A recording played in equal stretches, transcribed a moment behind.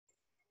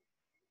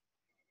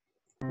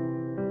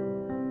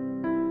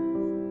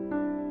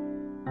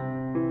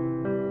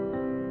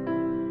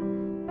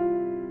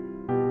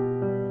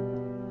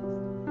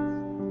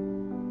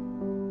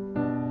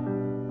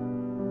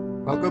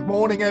Well, good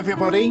morning,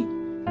 everybody.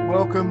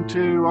 Welcome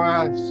to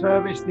our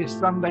service this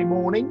Sunday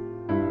morning.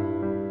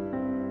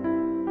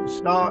 We'll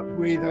start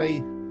with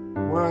a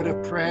word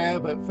of prayer,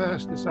 but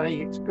first to say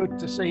it's good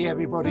to see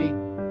everybody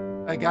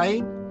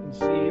again and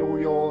see all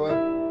your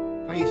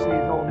faces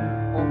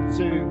on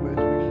Zoom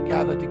as we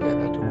gather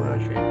together to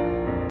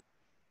worship.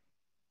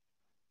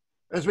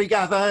 As we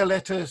gather,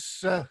 let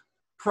us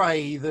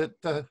pray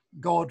that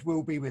God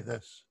will be with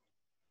us.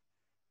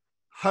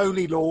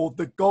 Holy Lord,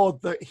 the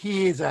God that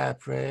hears our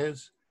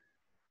prayers,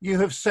 you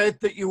have said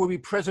that you will be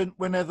present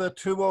whenever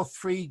 2 or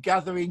 3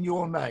 gather in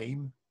your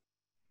name.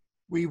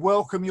 We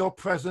welcome your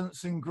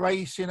presence and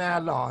grace in our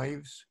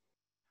lives.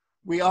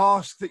 We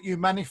ask that you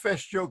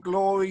manifest your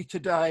glory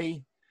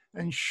today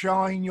and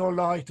shine your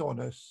light on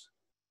us.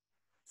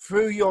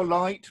 Through your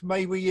light,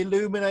 may we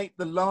illuminate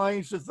the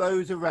lives of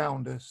those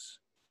around us.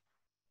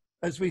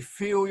 As we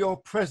feel your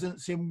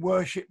presence in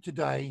worship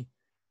today,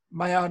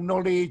 may our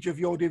knowledge of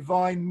your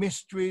divine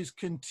mysteries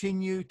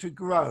continue to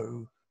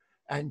grow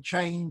and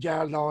change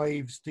our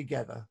lives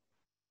together.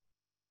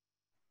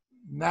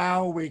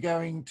 Now we're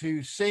going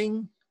to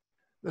sing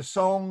the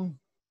song,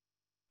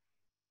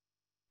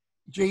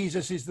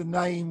 Jesus is the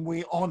name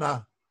we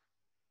honour,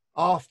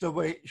 after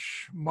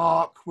which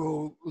Mark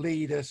will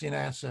lead us in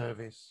our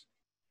service.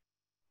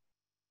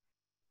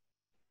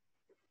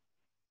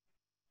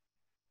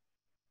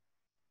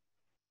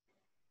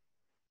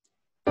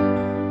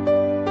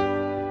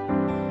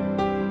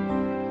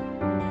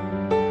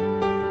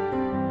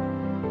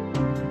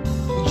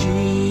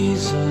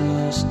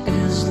 Jesus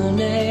is the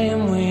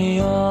name we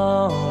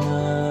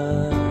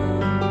honor.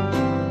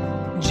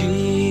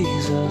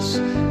 Jesus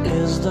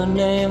is the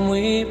name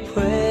we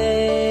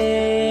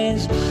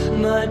praise.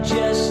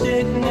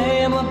 Majestic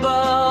name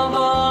above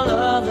all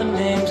other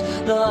names.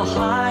 The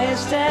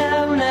highest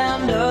heaven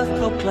and earth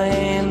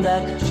proclaim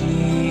that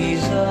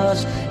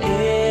Jesus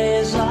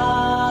is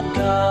our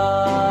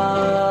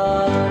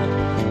God.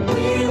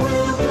 We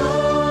will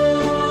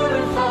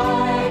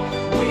glorify,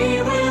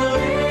 we will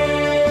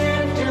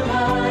lift him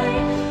high,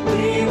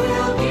 we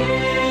will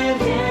give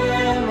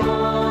him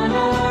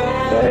honor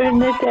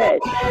and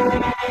praise.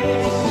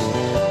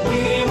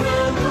 We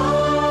will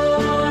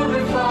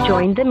glorify,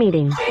 Join the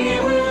meeting. we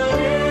will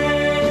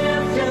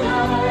lift him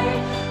high,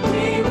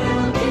 we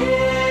will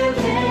give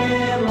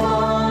him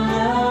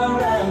honor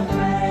and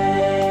praise.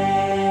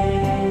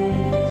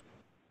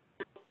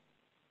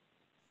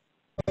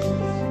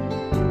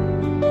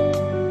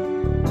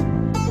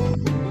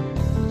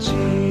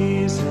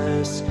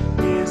 Jesus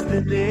is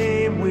the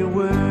name we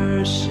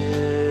worship.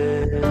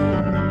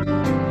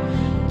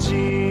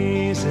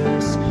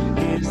 Jesus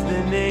is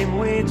the name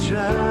we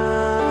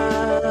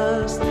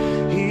trust.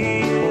 He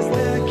is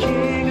the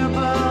King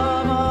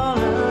above all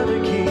other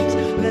kings.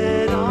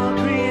 Let all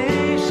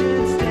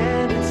creation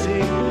stand and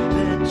sing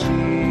that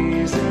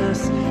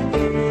Jesus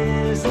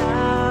is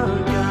our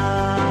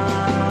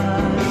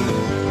God.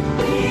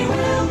 We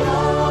will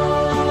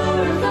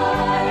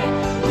glorify,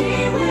 we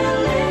will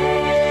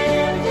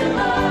lift him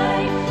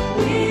high,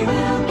 we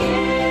will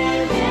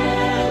give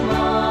him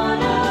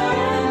honor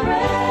and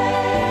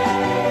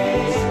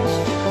praise.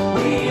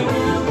 We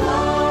will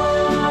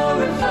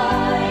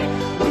glorify,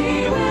 we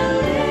will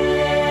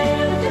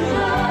lift him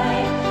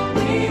high,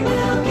 we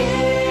will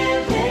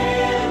give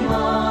him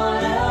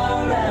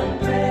honor and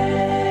praise.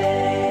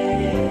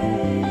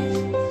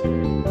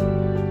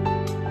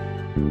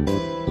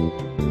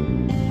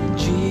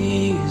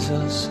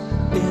 Jesus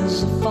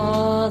is the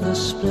Father's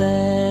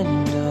splendor.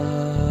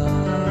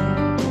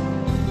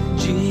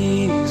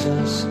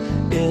 Jesus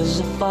is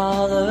the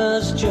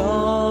Father's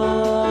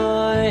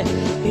joy.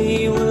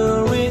 He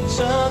will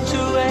return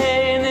to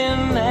reign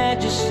in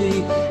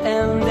majesty,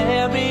 and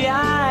every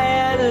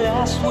eye at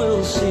last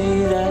will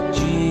see that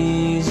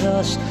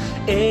Jesus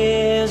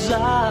is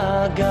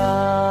our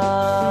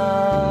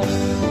God.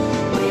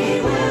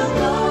 We will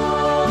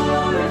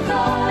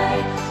glorify,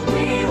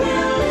 we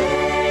will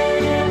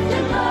lift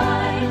him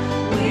high,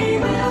 we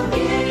will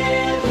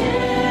give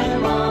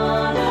him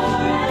honor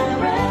and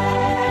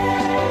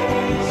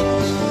praise.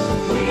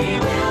 We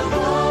will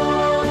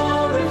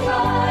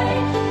glorify,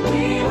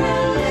 we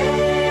will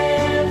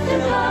lift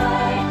him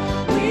high,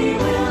 we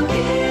will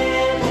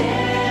give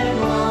him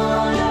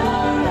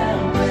honor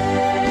and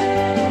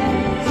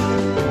praise.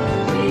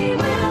 We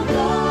will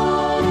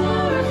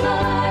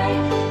glorify,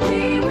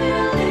 we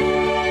will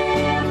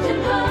lift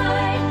him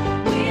high,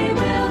 we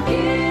will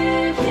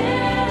give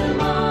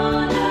him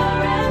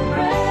honor and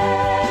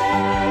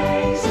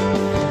praise.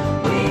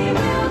 We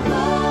will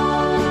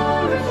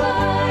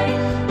glorify,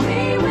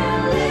 we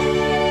will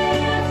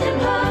lift him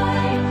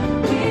high,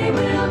 we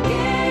will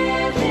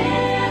give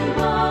him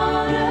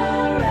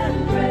honor and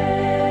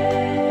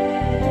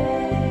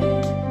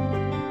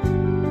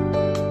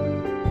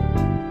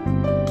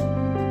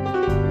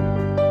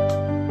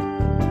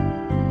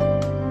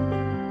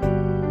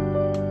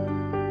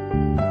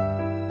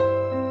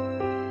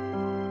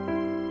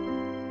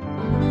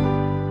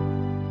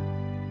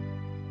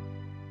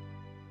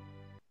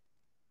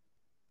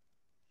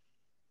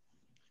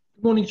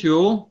Good morning to you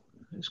all.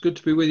 It's good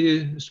to be with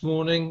you this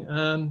morning,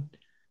 and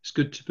it's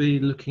good to be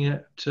looking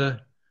at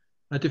a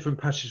different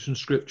passage from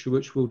Scripture,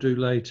 which we'll do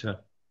later.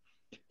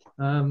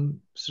 So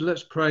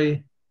let's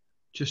pray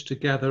just to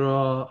gather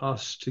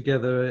us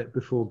together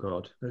before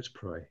God. Let's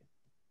pray.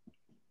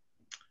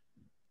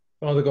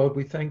 Father God,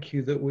 we thank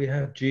you that we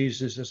have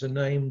Jesus as a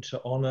name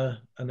to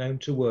honour, a name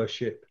to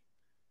worship,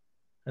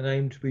 a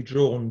name to be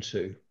drawn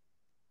to.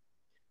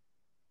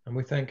 And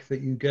we thank you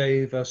that you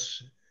gave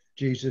us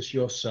Jesus,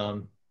 your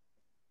Son,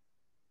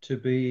 to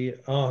be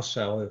our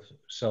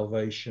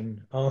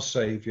salvation, our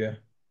Saviour,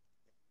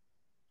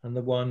 and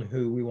the one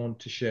who we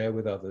want to share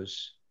with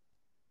others.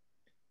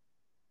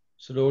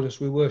 So Lord, as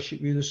we worship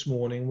you this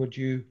morning, would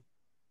you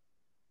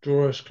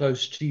draw us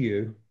close to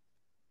you?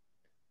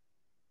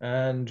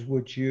 And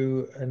would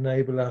you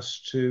enable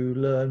us to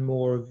learn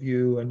more of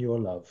you and your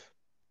love,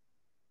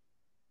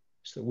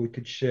 so that we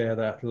could share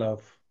that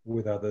love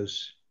with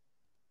others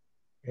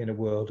in a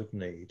world of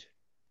need.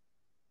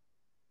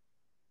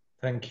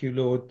 Thank you,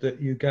 Lord, that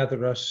you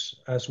gather us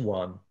as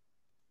one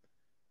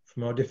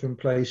from our different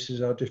places,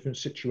 our different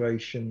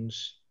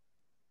situations,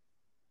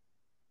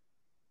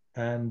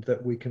 and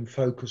that we can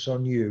focus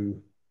on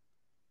you,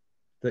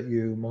 that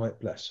you might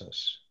bless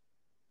us.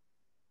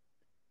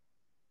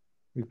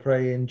 We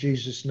pray in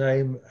Jesus'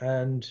 name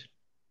and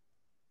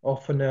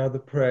offer now the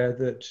prayer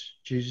that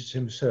Jesus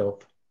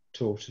himself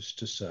taught us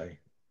to say.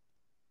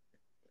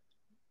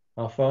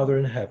 Our Father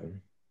in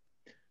heaven,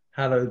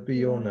 hallowed be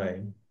your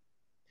name.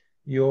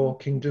 Your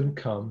kingdom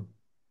come,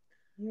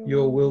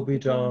 your will be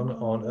done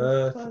on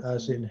earth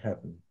as in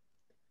heaven.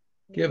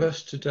 Give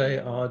us today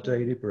our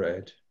daily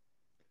bread.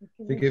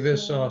 Forgive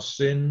us our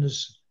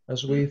sins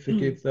as we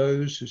forgive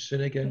those who sin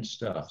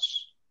against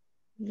us.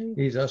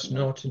 Lead us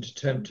not into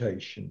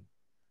temptation,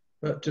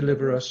 but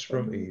deliver us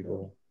from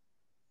evil.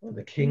 For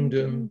the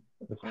kingdom,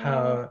 the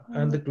power,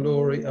 and the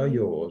glory are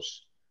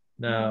yours,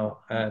 now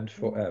and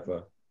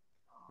forever.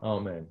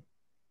 Amen.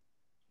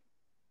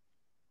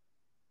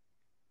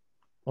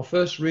 Our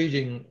first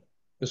reading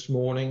this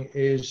morning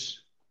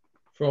is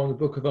from the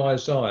book of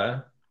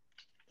Isaiah,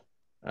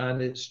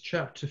 and it's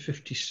chapter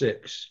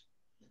 56,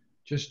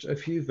 just a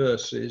few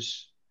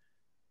verses,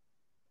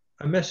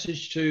 a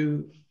message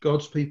to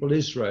God's people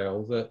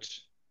Israel that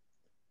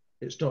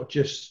it's not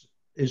just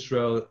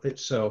Israel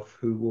itself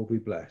who will be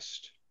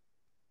blessed.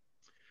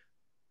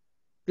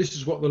 This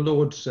is what the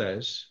Lord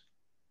says: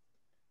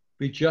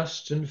 be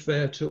just and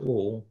fair to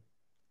all.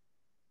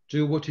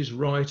 Do what is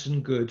right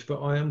and good,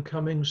 for I am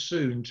coming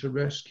soon to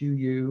rescue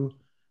you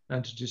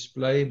and to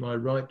display my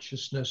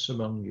righteousness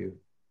among you.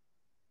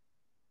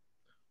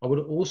 I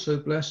will also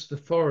bless the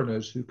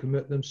foreigners who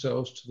commit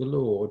themselves to the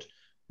Lord,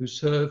 who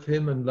serve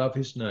him and love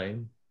his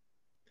name,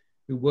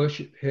 who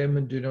worship him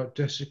and do not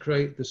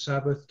desecrate the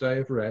Sabbath day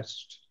of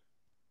rest,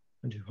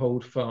 and who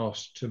hold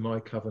fast to my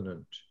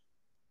covenant.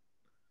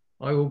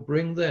 I will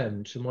bring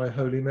them to my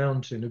holy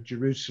mountain of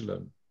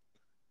Jerusalem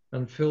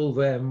and fill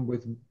them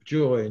with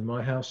joy in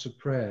my house of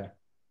prayer.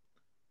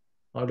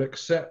 I'll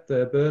accept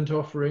their burnt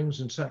offerings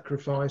and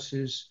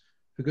sacrifices,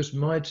 because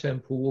my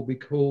temple will be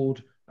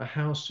called a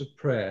house of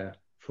prayer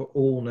for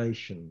all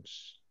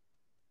nations.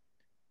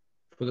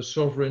 For the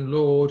sovereign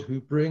Lord,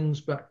 who brings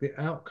back the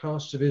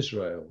outcasts of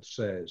Israel,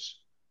 says,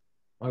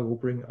 I will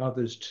bring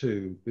others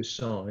too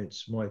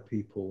besides my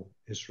people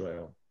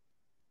Israel.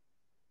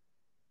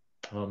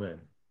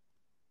 Amen.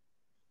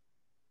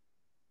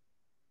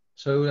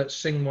 So let's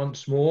sing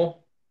once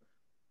more,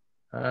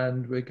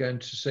 and we're going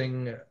to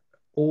sing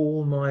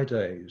All My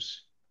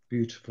Days,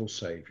 Beautiful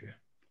Saviour.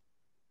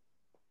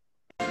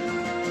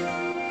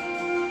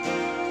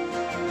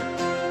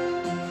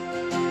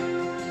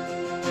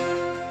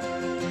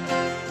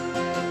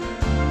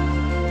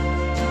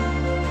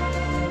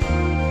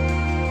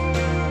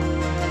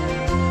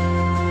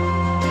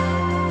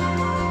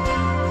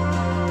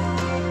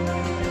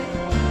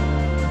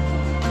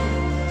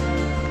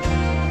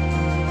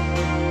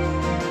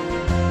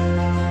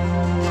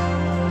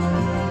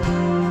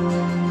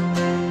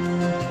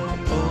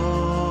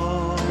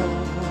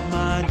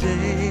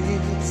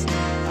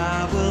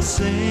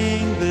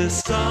 Sing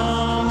this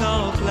song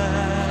of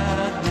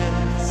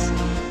gladness,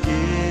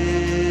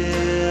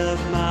 give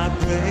my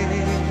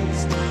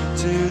praise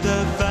to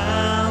the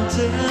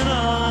fountain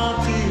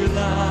of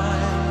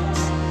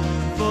delights,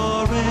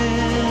 for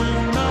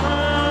in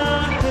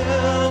my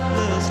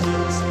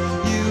helplessness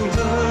you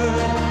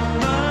heard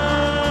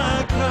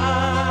my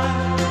cry,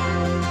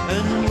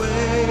 and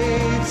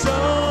waves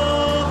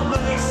of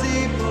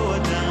mercy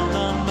poured down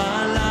on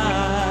my life.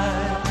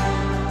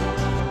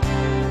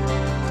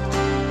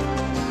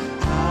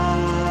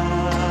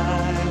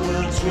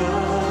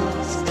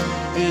 Trust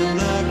in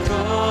the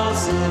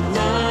cross of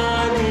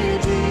my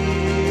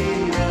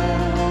Redeemer.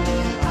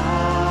 I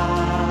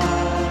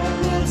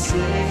will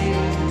sing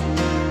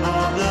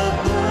of the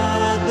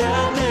blood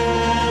that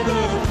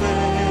never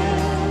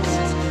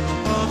fails,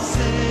 of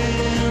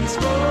sins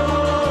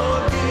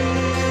forgiven,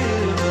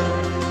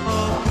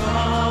 of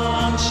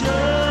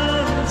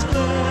conscience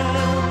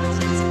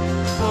cleansed,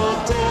 of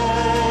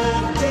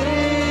death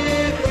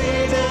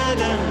defeated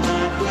and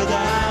life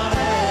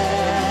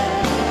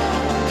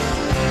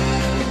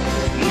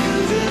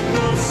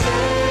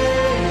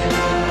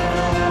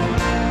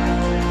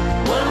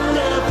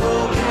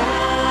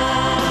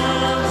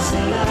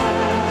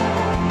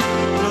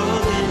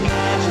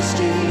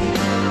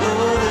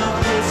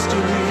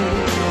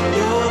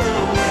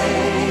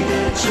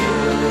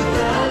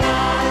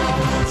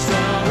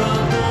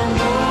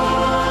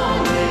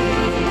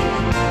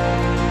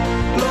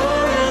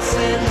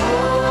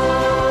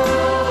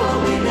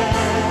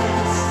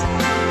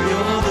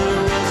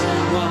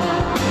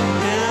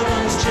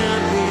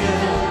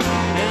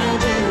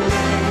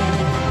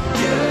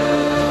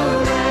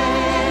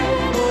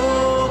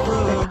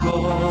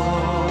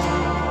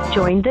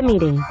joined the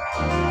meeting.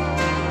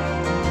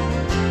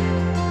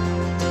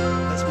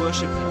 Let's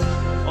worship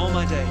Him all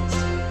my days.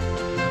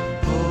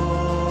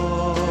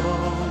 All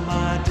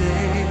my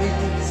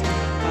days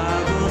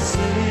I will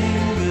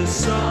sing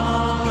this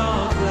song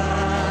of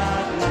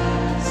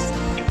gladness.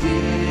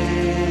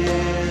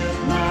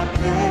 Give my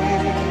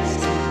praise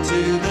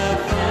to the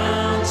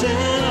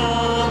fountain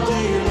of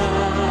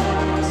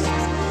delights.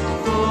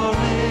 For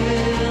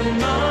in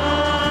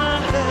my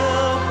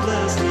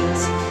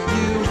helplessness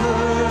you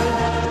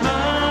heard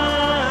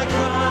my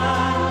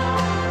cry,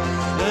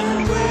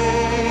 and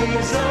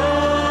waves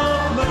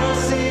of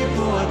mercy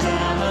poured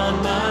down on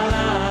my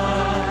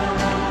life.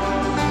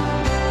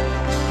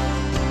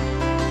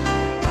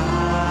 I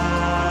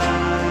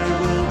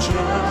will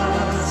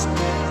trust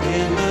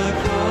in the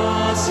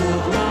cross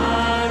of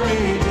my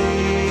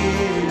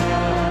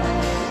Redeemer.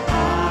 I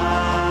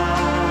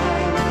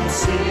will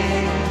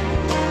sing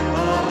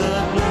of the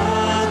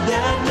blood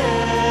that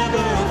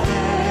never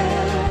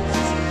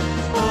fails,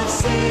 of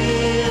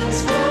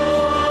sins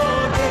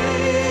forgiven,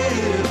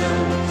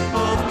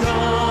 of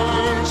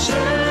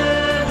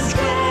conscience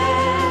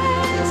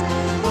cleansed,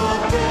 of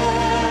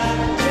death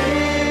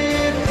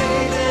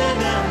defeated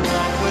and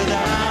life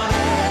without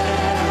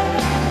end.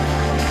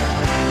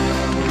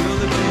 You're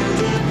the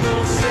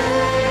beautiful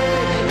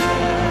Savior,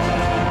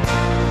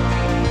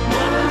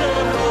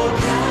 wonderful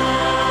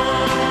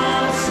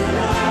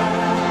Counselor.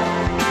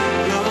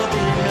 You're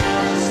the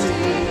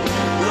majesty,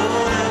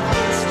 Lord of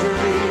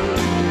history.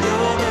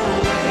 You're the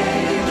way,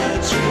 the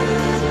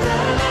truth, the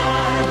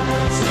life,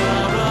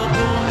 star of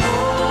the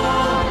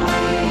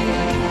morning,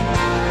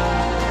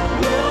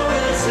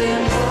 glorious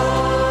in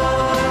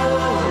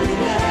holiness.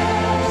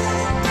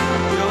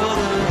 You're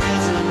the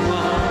risen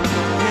one,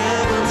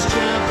 heaven's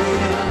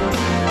champion,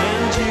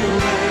 and you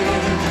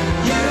reign.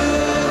 You,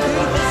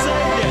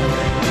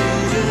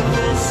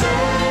 beautiful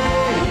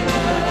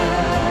Savior,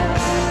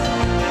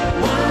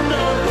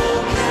 wonderful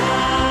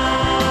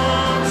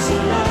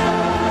Counselor.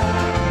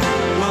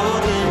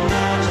 Lord in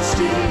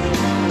majesty,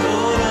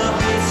 Lord of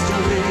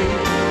history.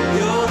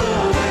 You're the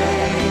way,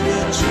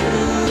 the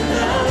truth,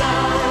 the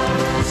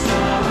life,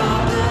 star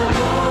of the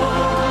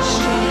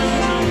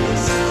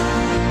oceans,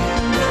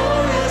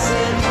 glorious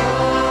in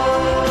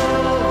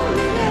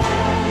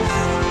holiness.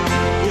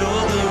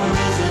 You're the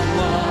risen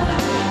one,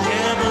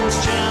 heaven's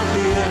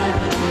champion,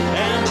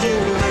 and you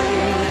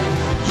reign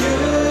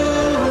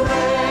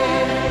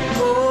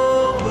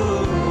over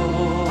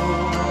all.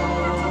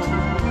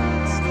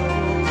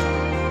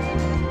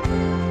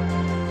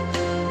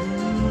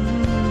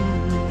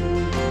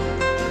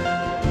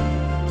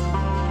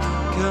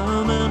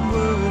 Come and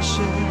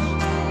worship,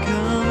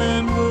 come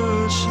and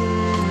worship.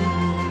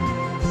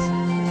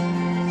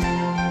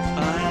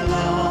 I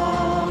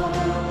long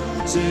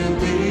to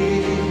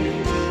be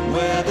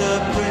where the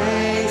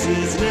praise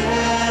is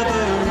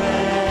never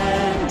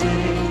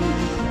ending.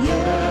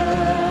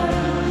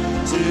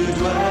 Yeah, to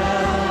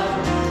dwell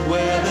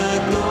where the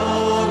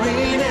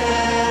glory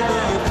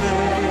never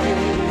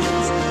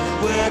fades,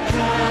 where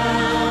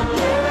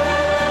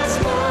countless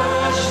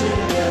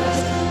worshipers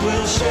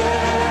will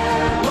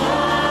share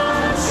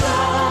one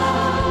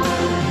song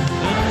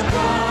and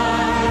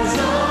cries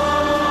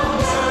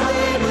of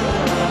worthy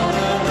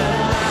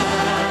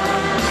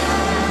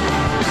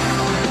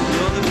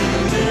You're the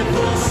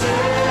beautiful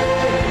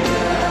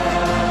Savior,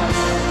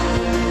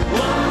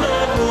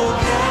 wonderful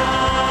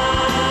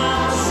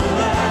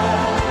Counselor,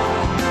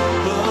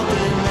 Lord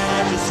in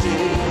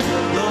majesty,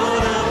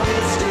 Lord of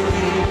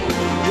history.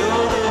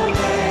 You're the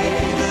way,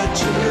 the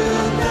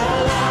truth, the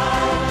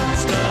life,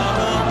 star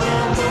of the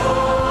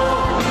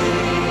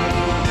morning,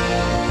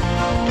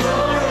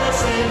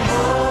 glorious in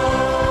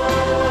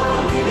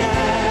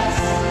holiness.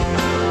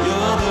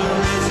 You're the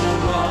risen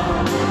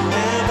one,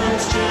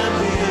 heaven's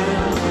champion,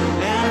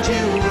 and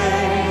you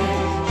reign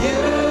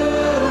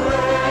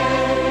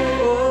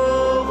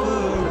over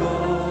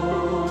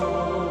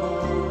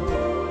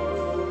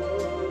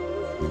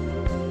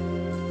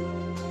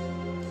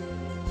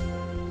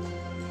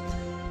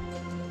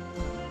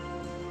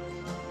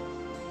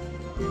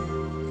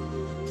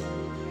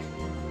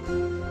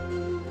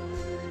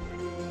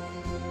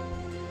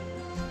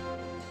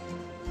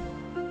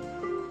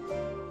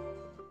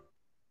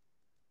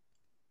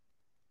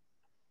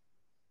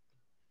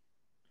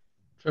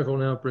Trevor will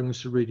now bring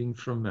us a reading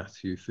from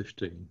Matthew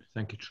 15.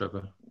 Thank you,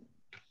 Trevor.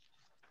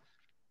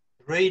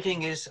 The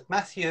reading is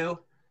Matthew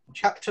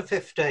chapter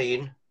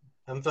 15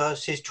 and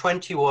verses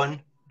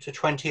 21 to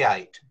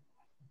 28.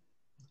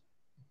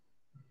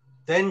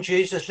 Then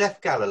Jesus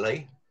left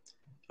Galilee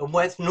and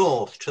went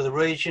north to the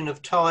region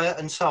of Tyre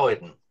and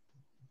Sidon.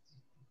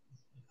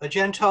 A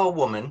Gentile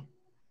woman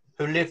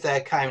who lived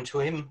there came to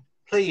him,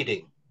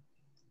 pleading,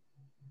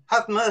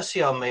 "Have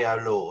mercy on me, O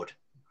Lord,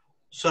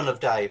 Son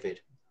of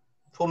David,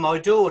 for my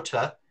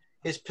daughter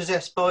is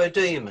possessed by a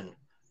demon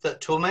that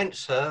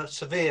torments her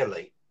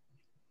severely."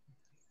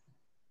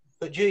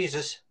 But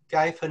Jesus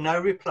gave her no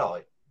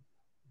reply,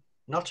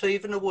 not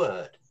even a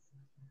word.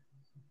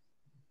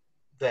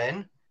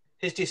 Then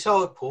his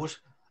disciples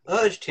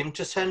urged him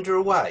to send her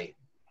away.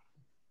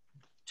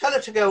 "Tell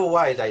her to go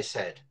away," they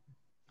said.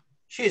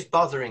 "She is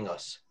bothering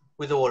us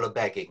with all her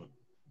begging."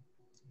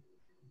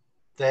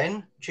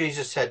 Then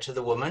Jesus said to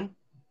the woman,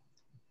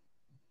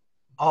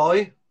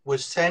 "I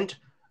was sent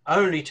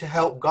only to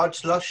help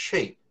God's lost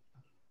sheep,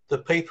 the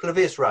people of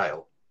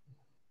Israel."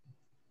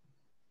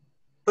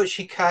 But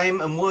she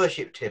came and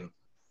worshipped him,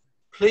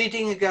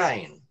 pleading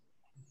again,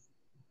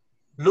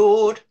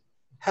 "Lord,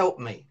 help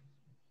me."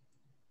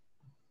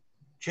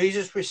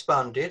 Jesus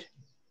responded,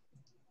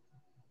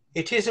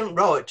 "It isn't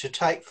right to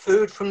take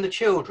food from the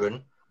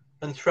children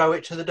and throw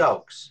it to the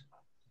dogs."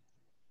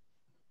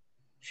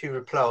 She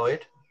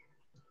replied,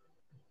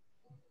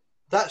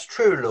 "That's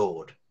true,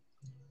 Lord,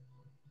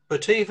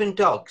 but even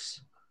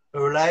dogs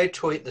are allowed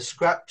to eat the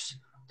scraps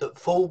that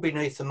fall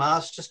beneath the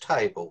master's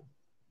table."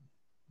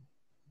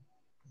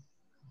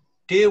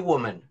 "Dear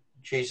woman,"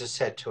 Jesus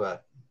said to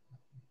her,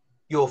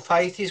 "your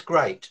faith is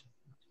great.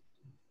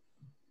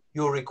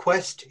 Your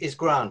request is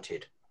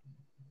granted."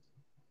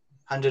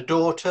 And her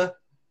daughter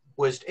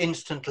was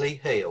instantly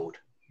healed.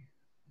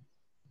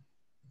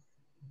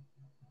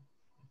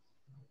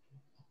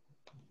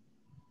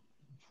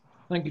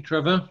 Thank you,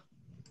 Trevor.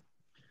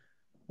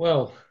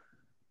 Well,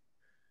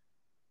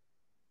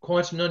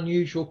 quite an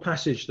unusual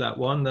passage, that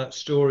one, that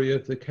story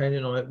of the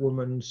Canaanite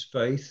woman's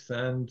faith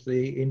and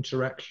the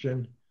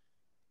interaction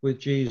with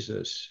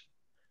Jesus.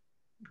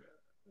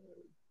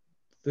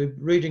 The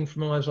reading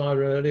from Isaiah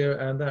earlier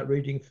and that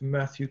reading from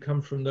Matthew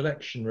come from the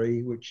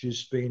lectionary, which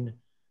has been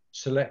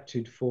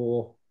selected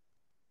for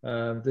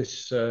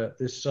this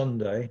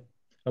Sunday.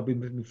 I've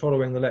been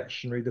following the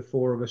lectionary, the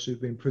four of us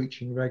who've been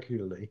preaching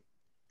regularly.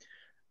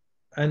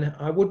 And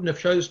I wouldn't have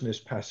chosen this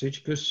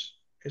passage because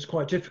it's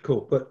quite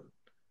difficult, but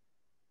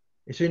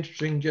it's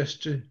interesting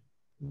just to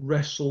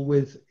wrestle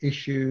with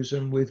issues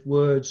and with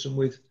words and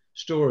with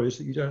stories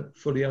that you don't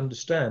fully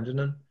understand.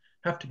 And I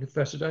have to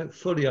confess, I don't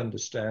fully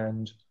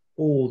understand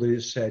all that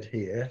is said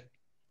here.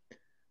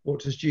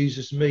 What does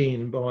Jesus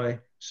mean by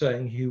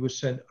saying he was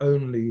sent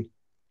only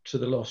to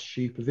the lost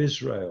sheep of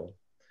Israel?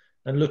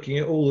 And looking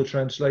at all the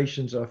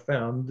translations I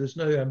found, there's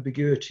no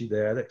ambiguity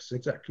there. That's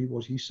exactly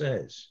what he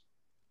says.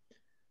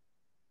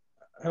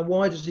 And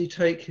why does he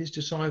take his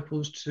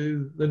disciples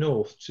to the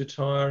north, to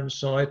Tyre and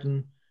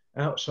Sidon,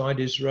 outside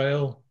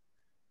Israel,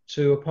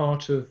 to a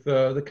part of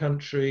the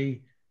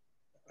country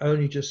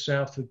only just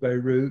south of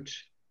Beirut?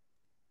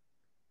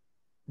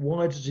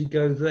 Why does he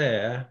go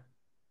there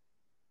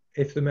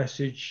if the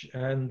message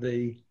and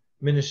the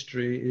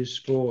ministry is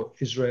for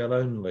Israel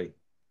only?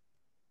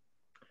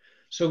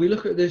 So we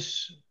look at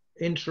this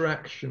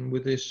interaction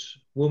with this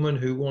woman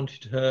who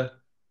wanted her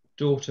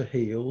daughter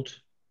healed,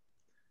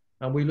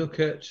 and we look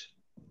at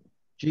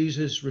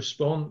Jesus'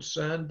 response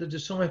and the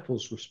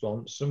disciples'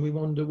 response, and we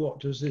wonder, what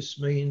does this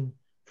mean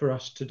for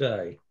us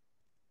today?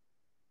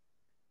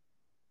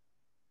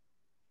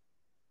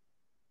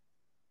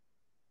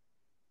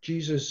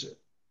 Jesus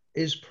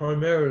is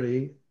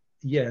primarily,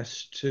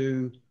 yes,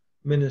 to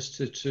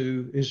minister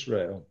to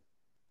Israel.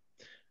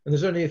 And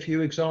there's only a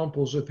few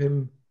examples of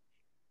him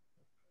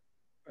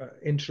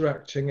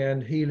interacting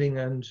and healing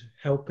and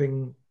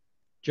helping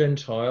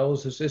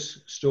Gentiles. There's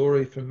this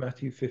story from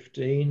Matthew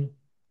 15,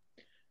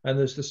 and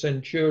there's the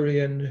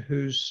centurion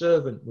whose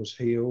servant was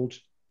healed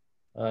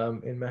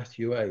in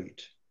Matthew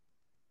 8.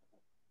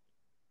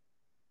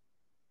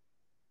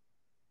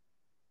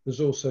 There's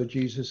also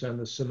Jesus and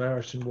the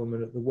Samaritan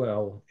woman at the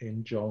well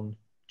in John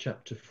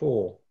chapter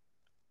 4.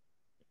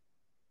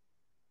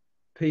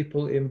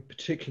 People in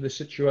particular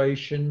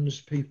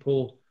situations,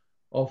 people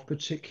of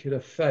particular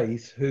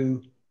faith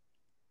who,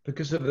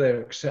 because of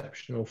their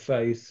exceptional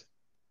faith,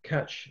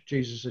 catch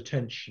Jesus'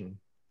 attention.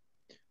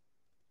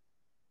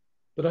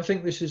 But I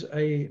think this is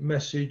a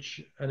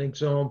message, an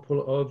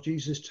example of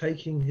Jesus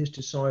taking his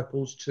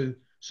disciples to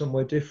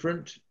somewhere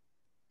different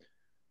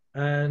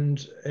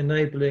and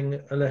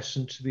enabling a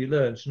lesson to be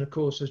learned. And of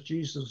course, as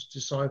Jesus'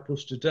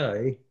 disciples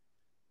today,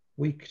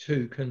 we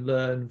too can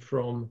learn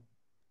from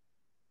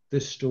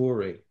this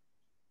story.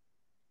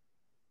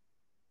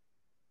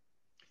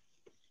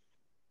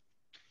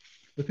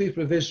 The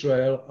people of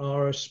Israel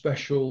are a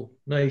special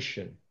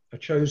nation, a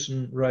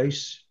chosen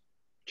race,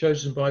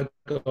 chosen by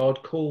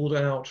God, called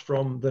out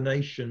from the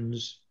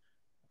nations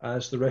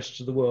as the rest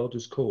of the world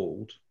is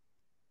called.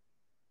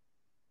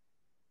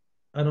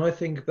 And I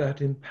think that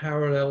in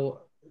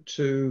parallel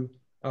to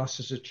us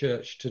as a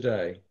church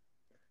today,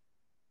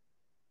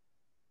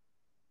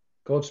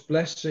 God's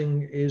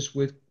blessing is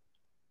with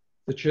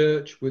the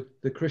church, with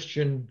the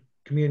Christian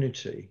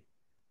community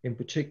in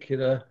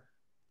particular,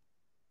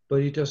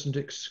 but he doesn't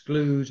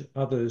exclude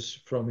others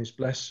from his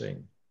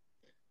blessing.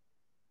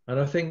 And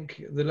I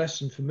think the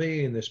lesson for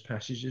me in this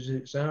passage is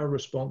it's our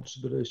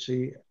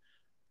responsibility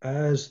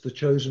as the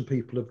chosen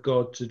people of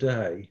God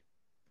today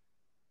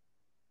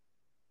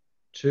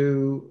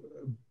to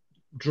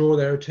draw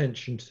their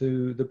attention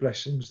to the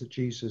blessings that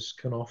Jesus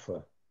can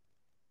offer.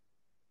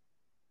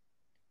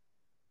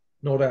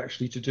 not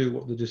actually to do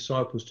what the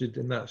disciples did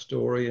in that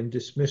story and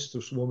dismiss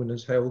this woman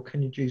as, hell,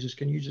 Jesus,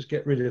 can you just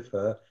get rid of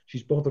her?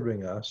 She's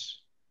bothering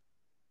us.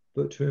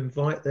 But to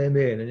invite them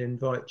in and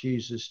invite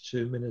Jesus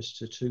to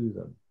minister to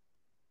them.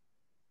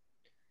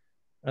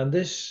 And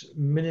this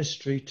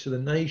ministry to the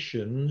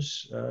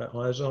nations,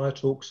 Isaiah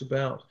talks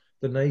about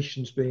the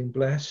nations being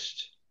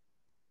blessed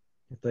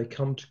if they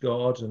come to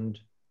God and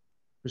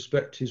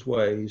respect his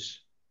ways.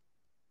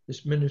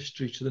 This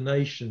ministry to the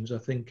nations, I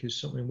think, is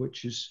something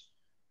which is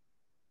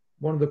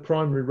one of the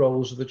primary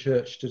roles of the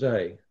church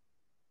today.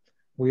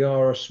 We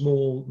are a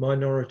small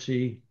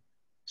minority,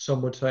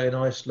 some would say an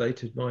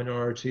isolated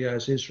minority,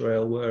 as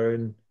Israel were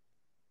in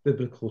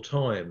biblical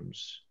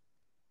times.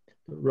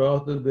 But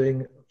rather than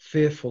being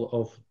fearful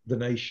of the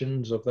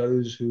nations, of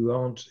those who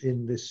aren't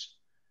in this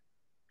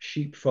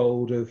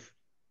sheepfold of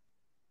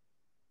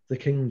the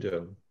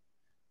kingdom,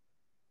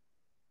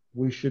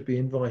 we should be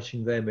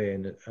inviting them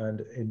in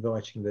and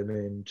inviting them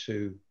in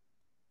to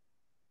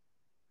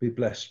be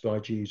blessed by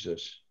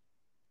Jesus.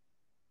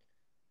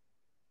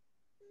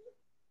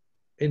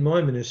 In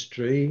my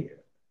ministry,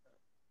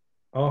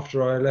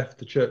 after I left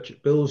the church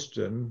at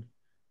Bilston,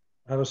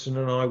 Alison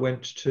and I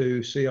went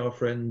to see our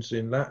friends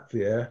in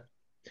Latvia,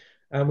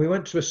 and we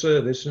went to a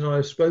service, and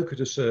I spoke at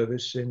a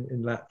service in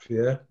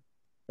Latvia,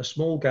 a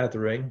small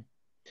gathering,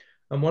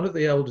 and one of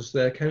the elders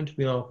there came to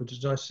me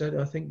afterwards and I said,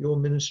 I think your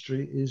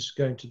ministry is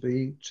going to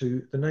be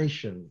to the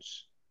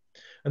nations.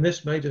 And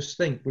this made us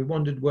think. We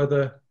wondered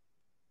whether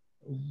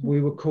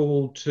we were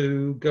called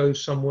to go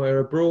somewhere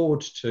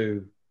abroad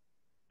to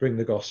bring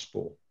the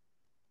gospel.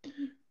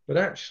 But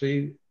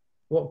actually,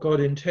 what God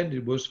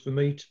intended was for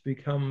me to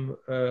become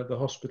the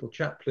hospital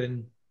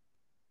chaplain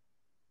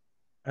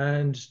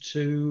and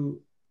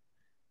to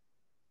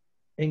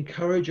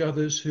encourage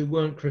others who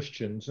weren't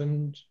Christians.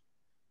 And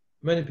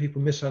many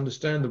people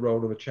misunderstand the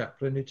role of a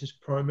chaplain. It is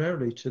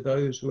primarily to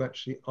those who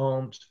actually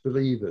aren't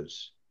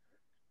believers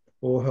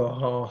or who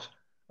are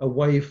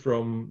away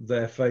from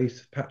their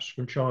faith, perhaps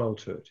from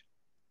childhood.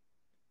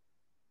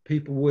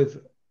 People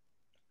with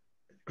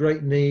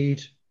great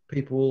need,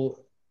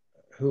 people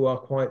who are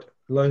quite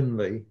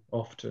lonely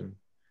often.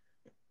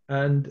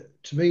 And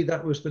to me,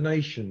 that was the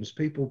nations,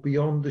 people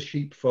beyond the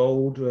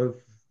sheepfold of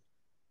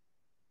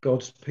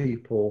God's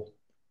people,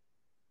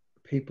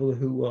 people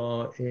who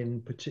are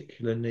in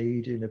particular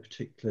need in a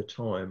particular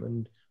time.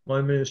 And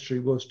my ministry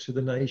was to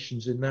the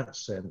nations in that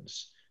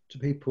sense, to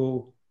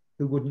people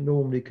who wouldn't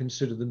normally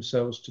consider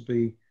themselves to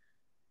be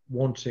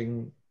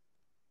wanting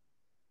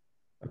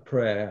a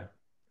prayer,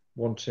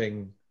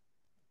 wanting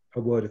a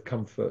word of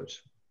comfort,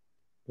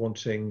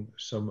 wanting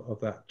some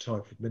of that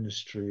type of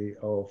ministry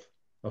of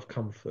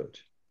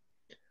comfort.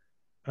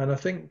 And I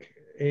think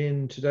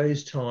in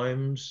today's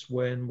times,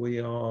 when we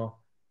are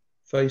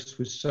faced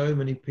with so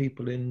many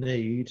people in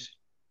need,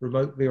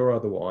 remotely or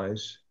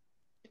otherwise,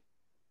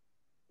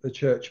 the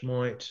church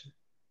might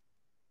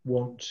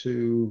want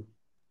to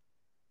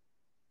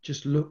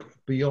just look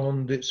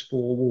beyond its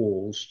four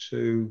walls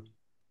to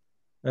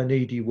a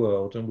needy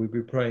world, and we'll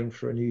be praying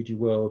for a needy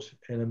world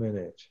in a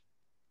minute.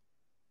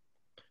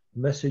 The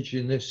message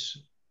in this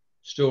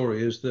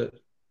story is that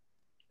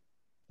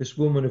this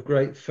woman of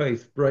great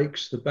faith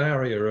breaks the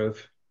barrier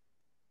of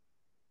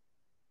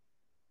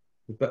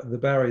the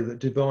barrier that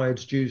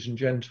divides Jews and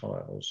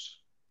Gentiles.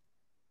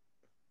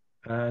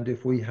 And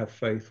if we have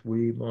faith,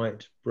 we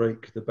might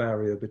break the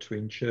barrier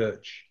between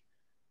church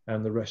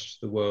and the rest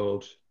of the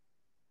world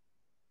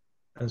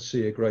and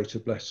see a greater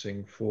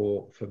blessing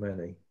for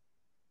many.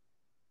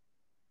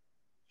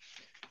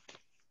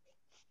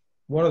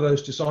 One of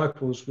those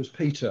disciples was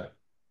Peter,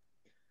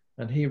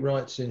 and he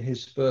writes in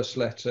his first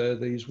letter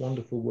these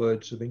wonderful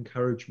words of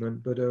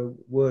encouragement, but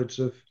words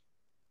of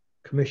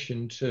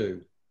commission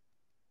too,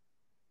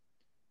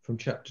 from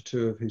chapter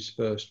 2 of his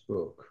first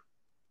book.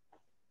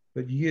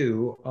 But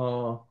you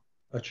are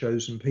a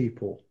chosen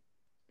people,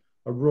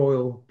 a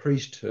royal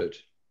priesthood,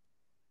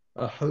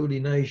 a holy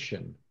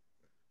nation,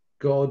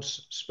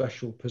 God's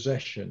special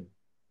possession,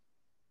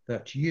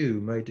 that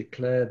you may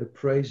declare the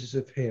praises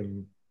of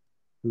him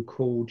who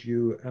called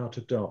you out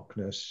of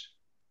darkness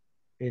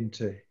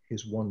into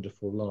his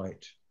wonderful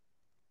light.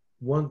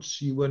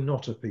 Once you were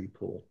not a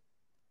people,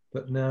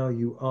 but now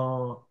you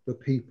are the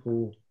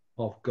people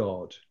of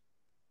God.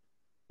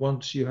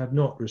 Once you had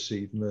not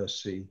received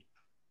mercy,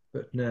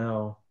 but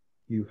now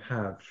you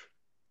have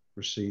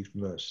received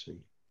mercy.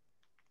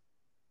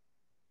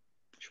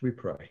 Shall we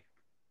pray?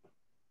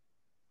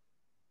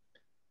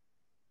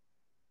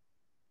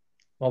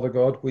 Father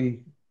God,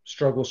 we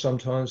struggle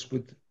sometimes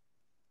with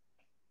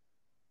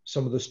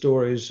some of the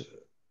stories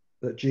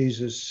that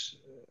Jesus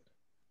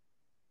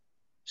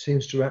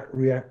seems to act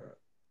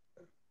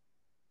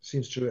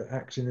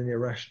in an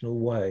irrational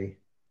way,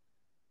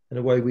 in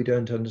a way we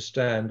don't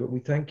understand. But we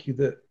thank you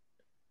that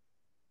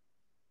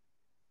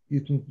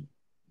you can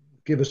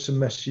give us a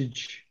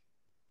message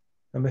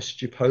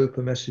of hope,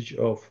 a message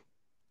of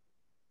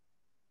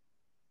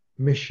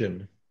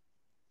mission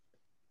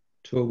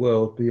to a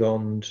world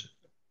beyond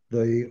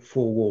the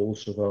four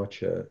walls of our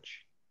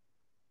church.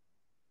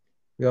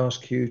 We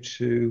ask you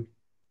to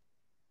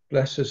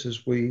bless us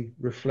as we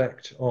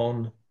reflect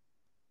on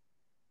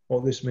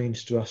what this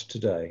means to us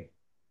today.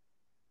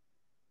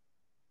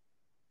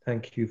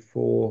 Thank you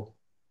for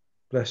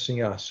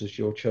blessing us as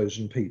your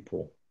chosen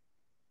people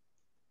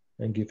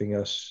and giving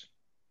us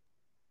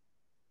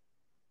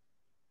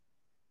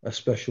a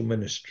special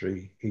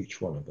ministry,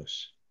 each one of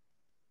us.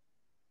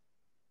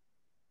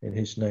 In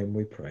his name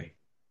we pray.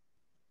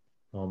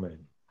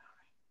 Amen.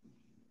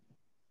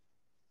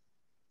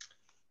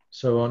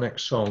 So our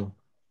next song,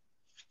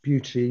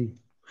 Beauty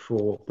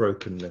for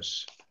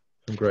Brokenness,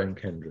 from Graham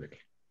Kendrick.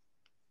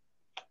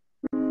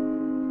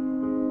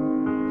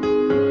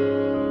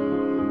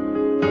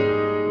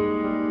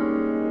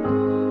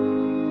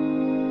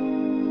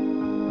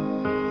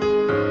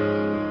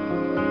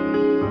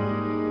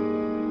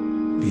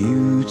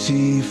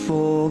 Beauty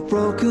for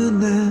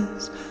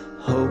brokenness,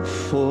 hope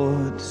for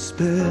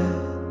despair.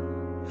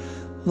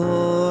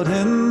 Lord,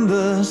 in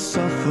the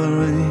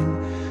suffering,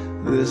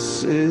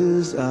 this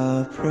is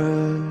our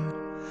prayer.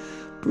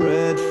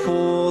 Bread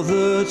for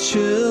the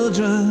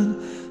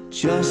children,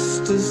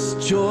 justice,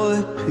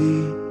 joy,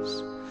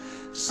 peace.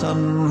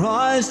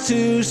 Sunrise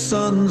to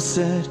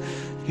sunset,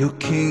 your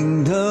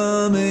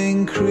kingdom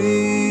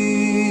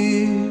increase.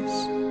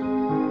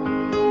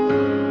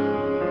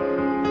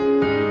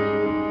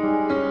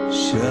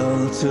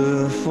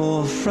 Shelter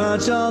for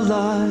fragile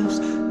lives,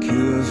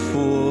 cure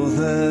for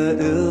their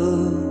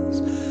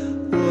ills.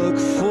 Work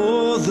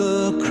for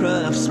the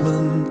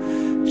craftsmen,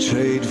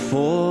 trade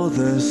for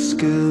their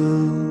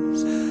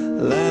skills.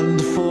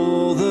 Land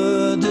for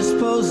the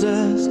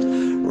dispossessed,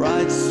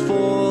 rights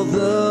for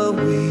the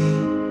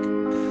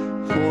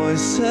weak.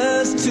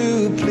 Voices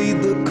to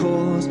plead the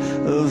cause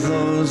of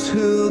those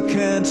who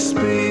can't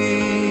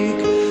speak.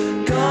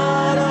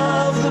 God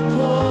of the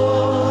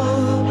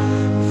poor,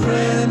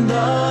 friend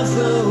of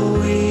the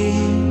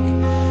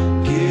weak,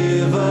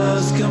 give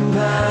us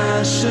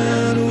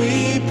compassion,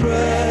 we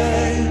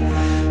pray.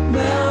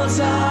 Melt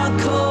our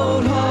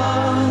cold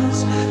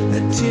hearts,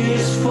 let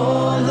tears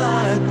fall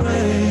like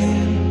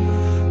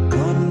rain.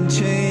 Come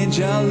change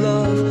our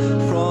love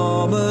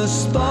from a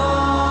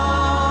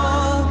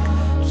spark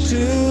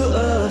to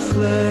a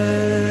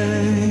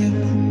flame.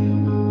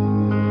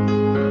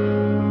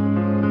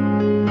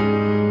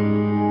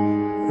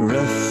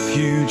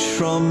 Refuge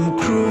from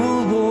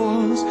cruel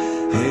wars,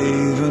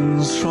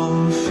 havens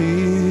from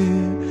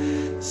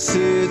fear,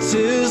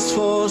 cities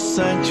for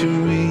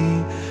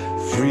sanctuary,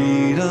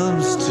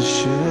 freedoms to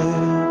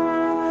share.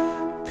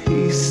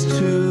 Peace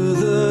to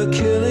the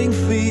killing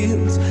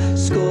fields,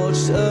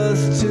 scorched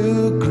earth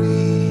to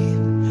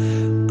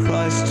green.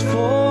 Christ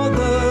for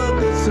the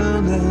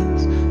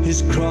bitterness,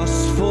 his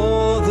cross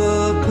for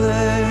the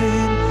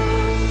pain.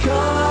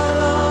 God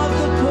of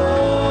the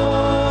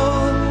poor,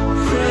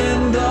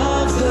 friend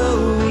of the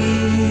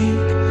weak,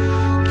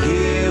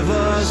 give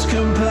us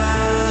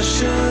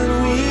compassion,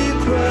 we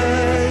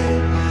pray.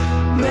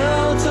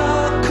 Melt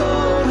our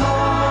cold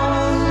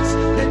hearts,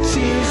 let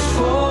tears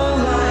fall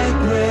like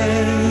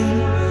rain.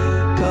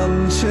 Come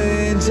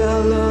change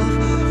our love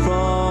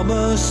from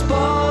a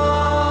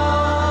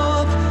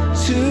spark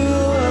to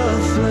a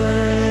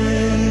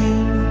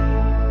flame.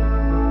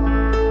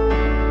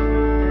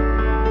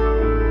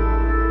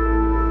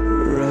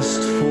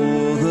 Rest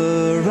for the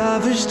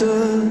ravished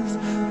earth,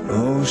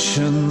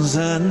 oceans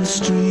and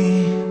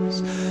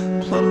streams,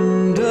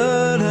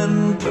 plundered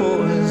and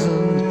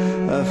poisoned,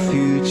 our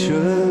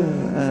future,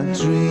 our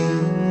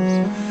dreams.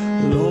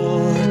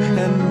 Lord,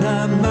 and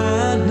our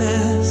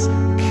madness,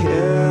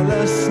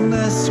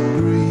 carelessness,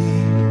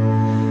 greed,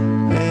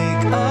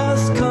 make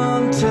us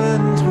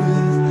content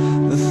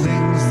with the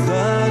things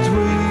that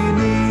we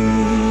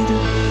need.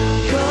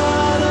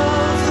 God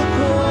of the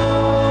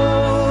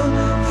poor,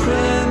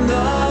 friend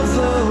of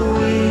the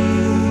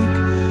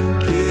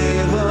weak,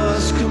 give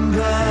us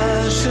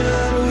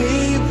compassion, we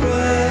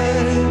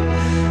pray.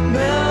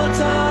 Melt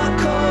our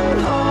cold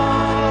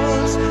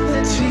hearts,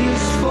 let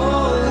tears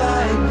fall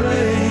like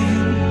rain.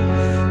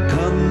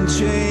 Come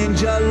change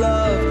our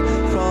love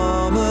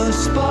from a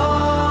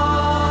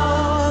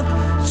spark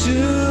to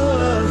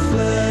a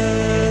flame.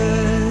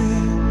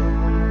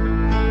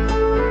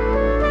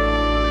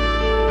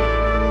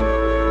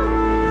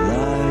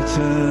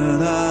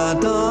 Lighten our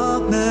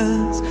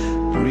darkness,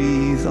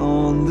 breathe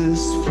on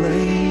this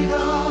flame,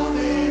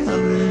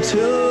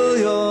 until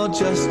your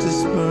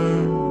justice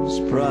burns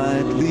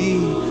brightly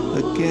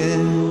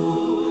again.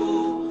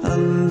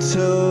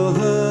 Until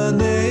the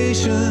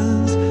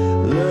nations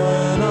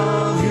learn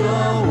of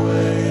your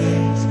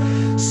ways,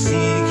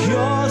 seek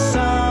your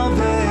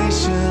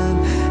salvation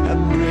and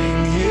bring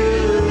you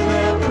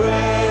their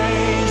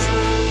praise.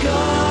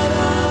 God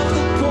of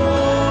the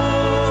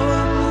poor,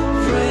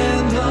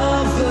 friend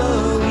of the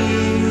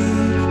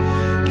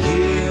weak,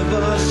 give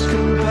us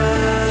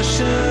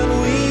compassion,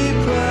 we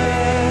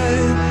pray.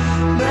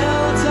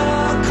 Melt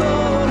our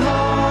cold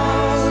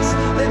hearts,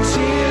 let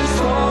tears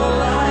fall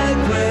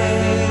like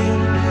rain.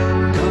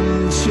 Come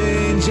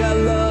change our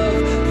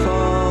love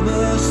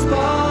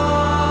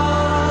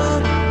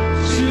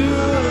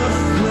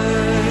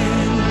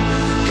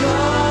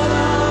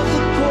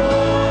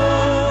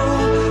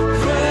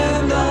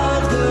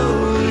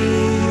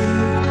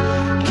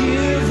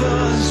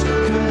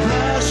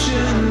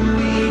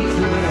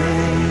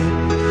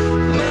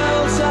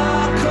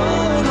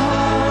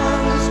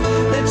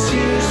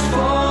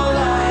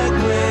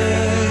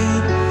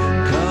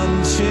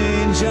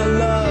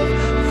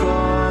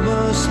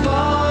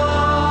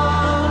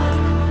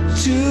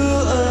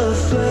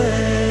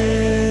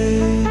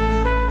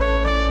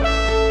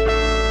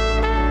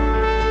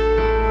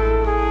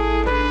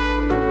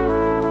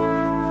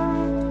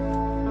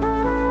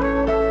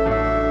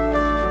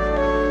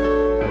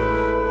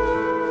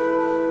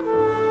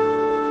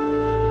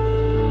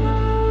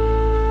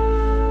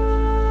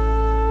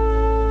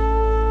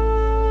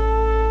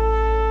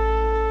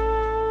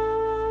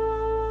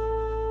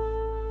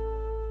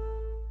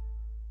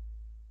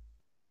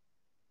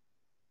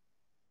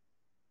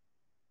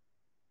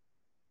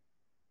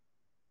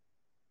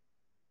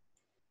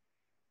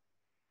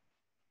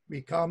we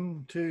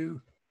come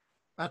to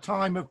a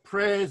time of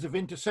prayers, of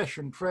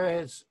intercession,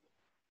 prayers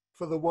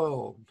for the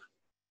world.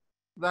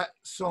 That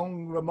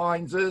song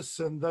reminds us,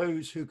 and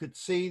those who could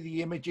see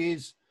the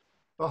images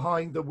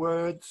behind the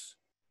words,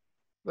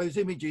 those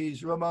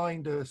images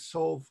remind us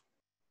of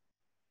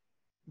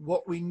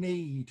what we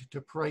need to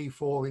pray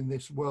for in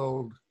this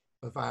world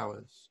of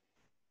ours.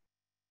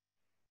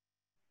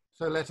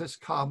 So let us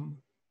come.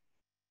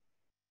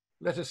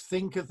 Let us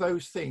think of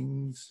those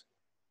things.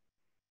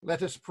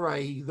 Let us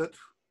pray that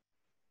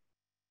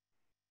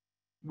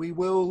we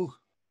will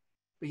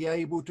be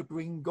able to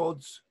bring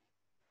God's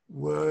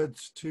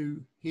words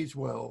to his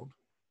world.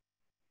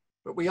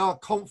 But we are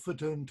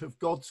confident of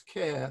God's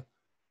care,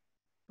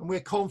 and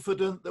we're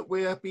confident that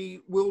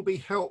we'll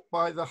be helped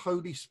by the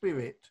Holy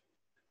Spirit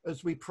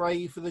as we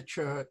pray for the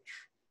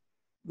church,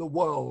 the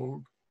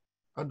world,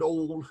 and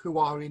all who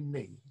are in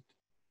need.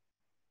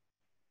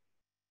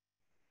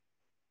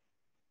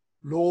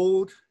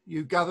 Lord,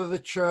 you gather the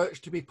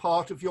church to be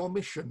part of your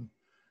mission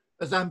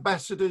as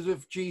ambassadors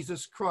of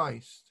Jesus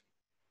Christ.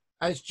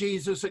 As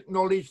Jesus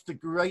acknowledged the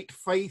great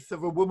faith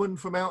of a woman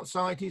from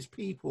outside his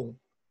people,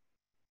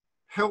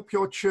 help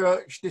your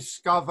church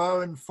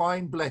discover and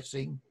find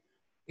blessing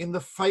in the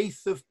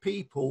faith of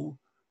people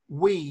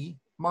we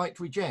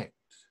might reject.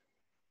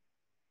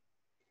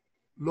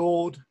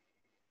 Lord,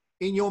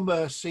 in your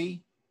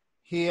mercy,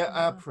 hear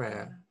our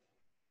prayer.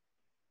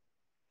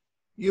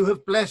 You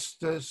have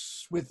blessed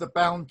us with the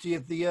bounty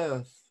of the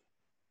earth.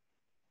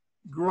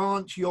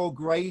 Grant your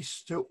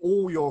grace to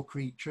all your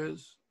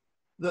creatures,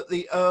 that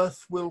the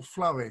earth will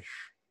flourish.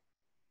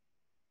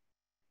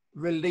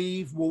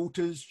 Relieve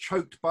waters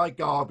choked by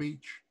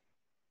garbage,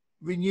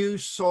 renew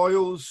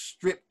soils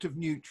stripped of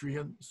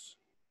nutrients,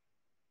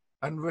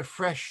 and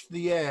refresh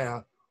the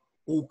air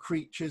all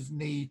creatures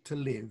need to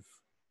live.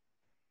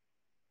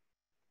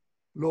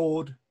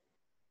 Lord,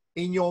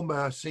 in your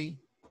mercy,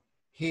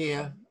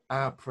 hear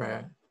our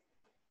prayer.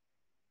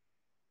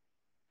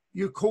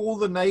 You call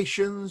the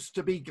nations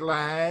to be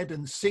glad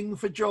and sing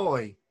for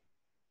joy.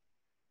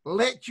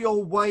 Let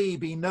your way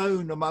be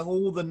known among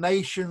all the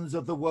nations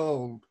of the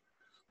world,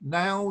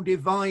 now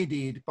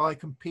divided by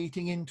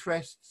competing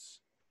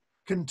interests,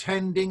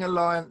 contending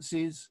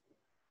alliances,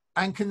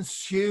 and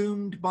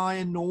consumed by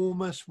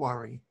enormous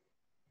worry.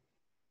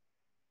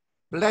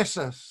 Bless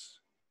us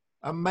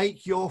and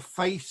make your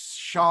face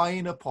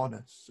shine upon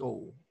us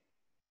all.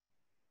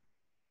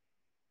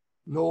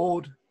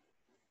 Lord,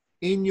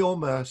 in your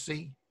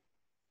mercy,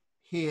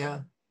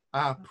 hear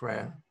our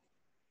prayer.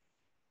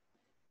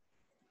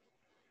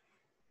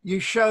 You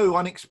show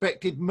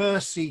unexpected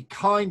mercy,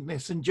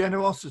 kindness, and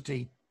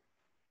generosity.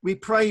 We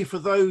pray for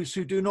those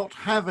who do not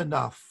have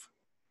enough,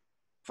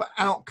 for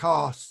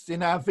outcasts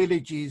in our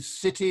villages,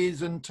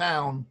 cities, and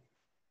town,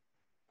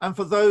 and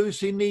for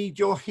those who need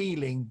your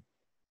healing,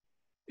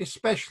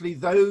 especially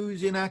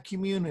those in our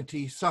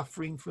community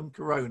suffering from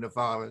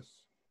coronavirus.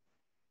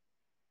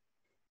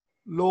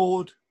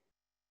 Lord,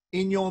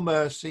 in your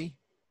mercy,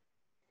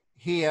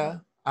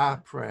 hear our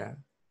prayer.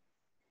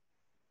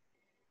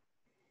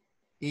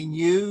 In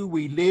you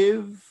we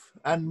live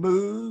and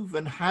move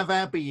and have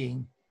our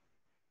being.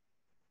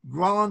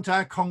 Grant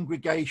our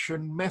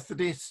congregation,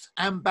 Methodists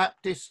and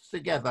Baptists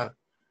together,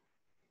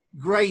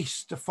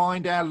 grace to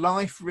find our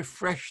life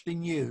refreshed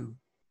in you.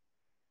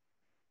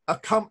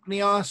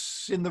 Accompany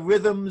us in the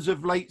rhythms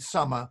of late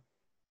summer.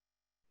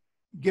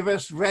 Give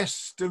us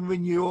rest and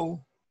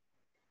renewal,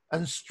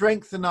 and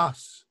strengthen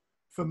us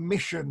for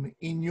mission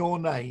in your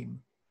name.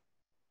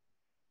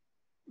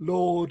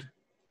 Lord,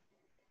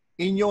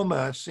 in your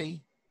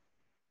mercy,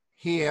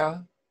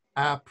 hear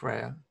our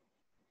prayer.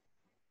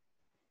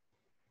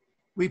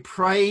 We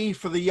pray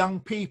for the young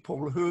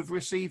people who have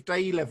received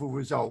A-level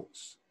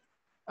results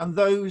and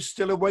those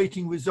still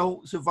awaiting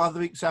results of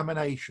other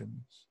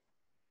examinations.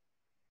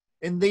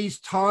 In these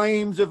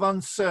times of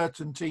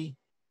uncertainty,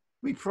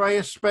 we pray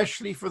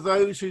especially for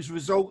those whose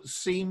results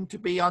seem to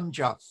be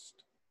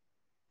unjust.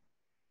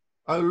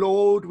 O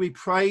Lord, we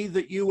pray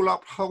that you will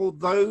uphold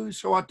those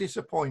who are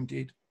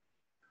disappointed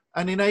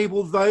and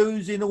enable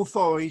those in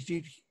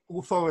authority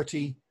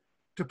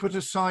to put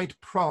aside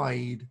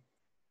pride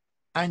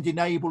and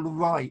enable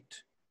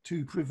right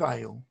to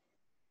prevail.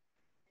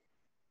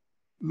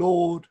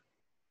 Lord,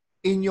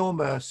 in your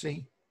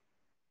mercy,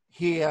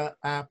 hear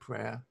our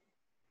prayer.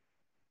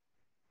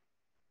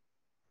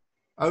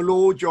 O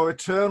Lord, your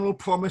eternal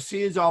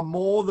promises are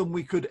more than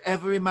we could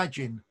ever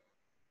imagine.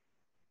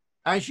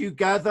 As you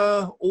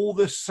gather all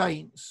the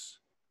saints,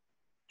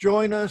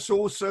 join us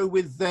also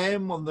with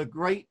them on the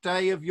great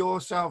day of your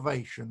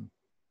salvation.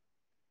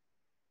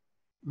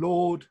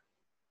 Lord,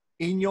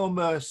 in your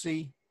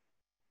mercy,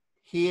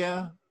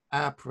 hear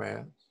our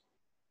prayers.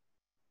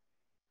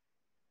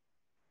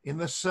 In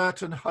the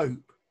certain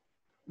hope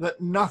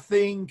that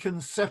nothing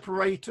can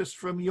separate us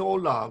from your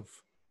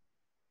love,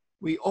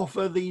 we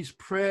offer these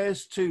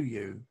prayers to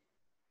you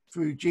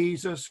through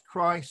Jesus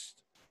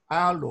Christ,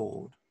 our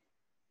Lord.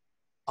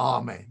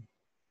 Amen.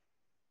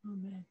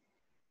 Amen.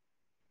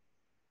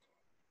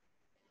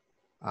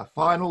 Our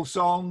final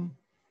song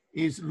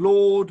is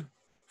Lord,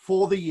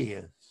 for the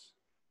years.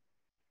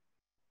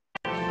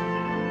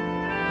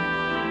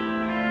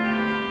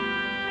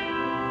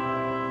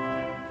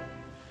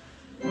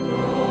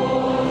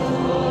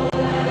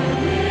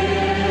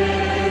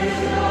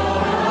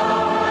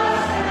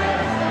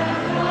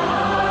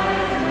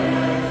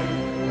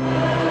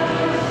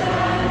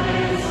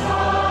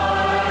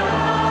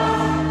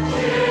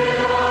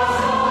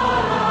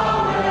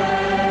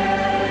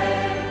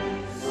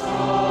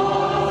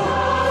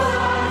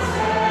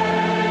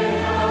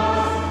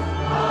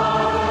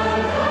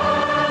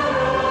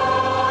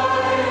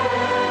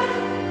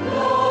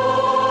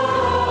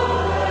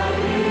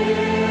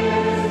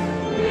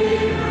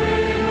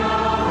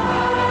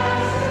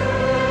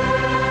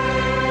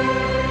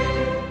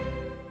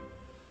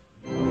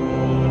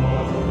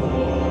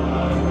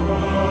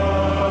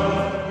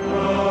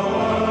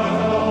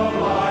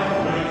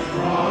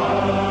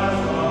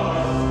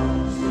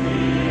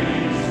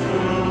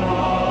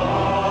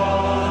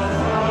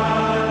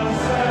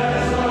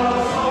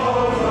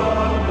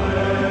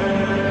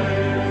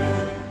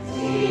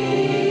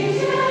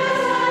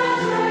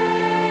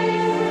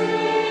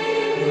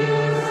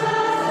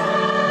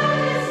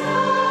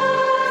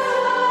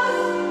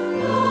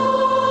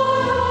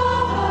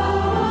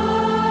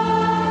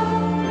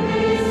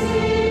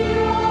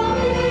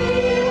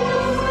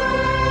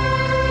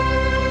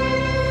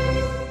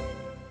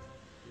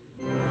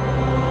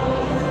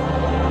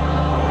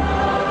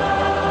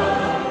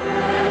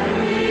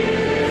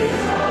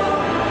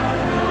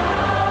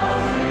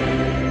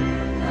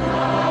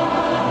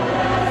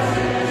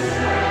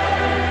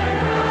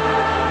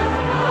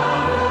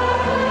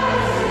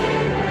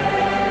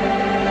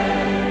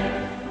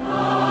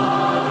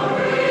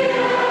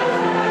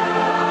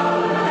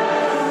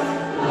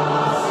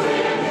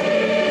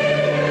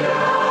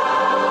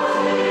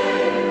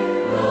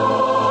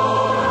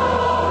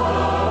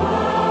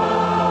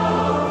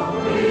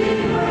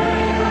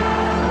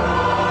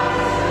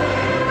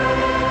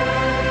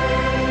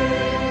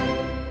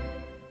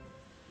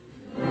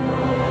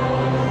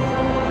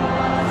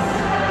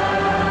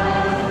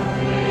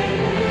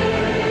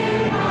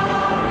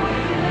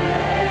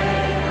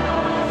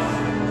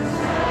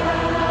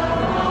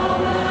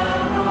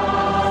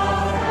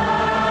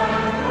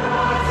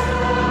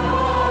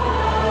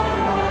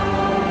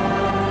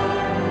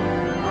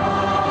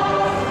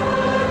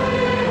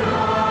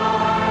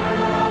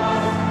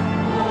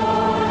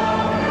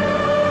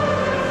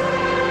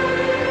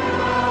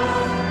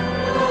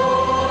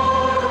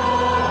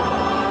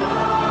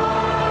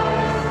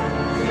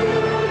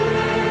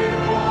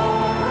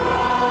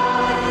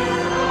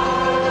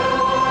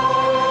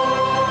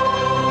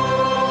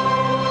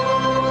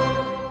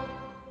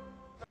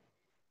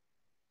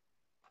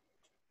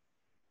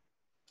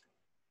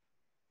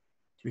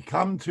 We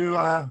come to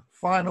our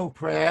final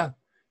prayer.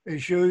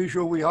 As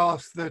usual, we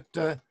ask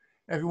that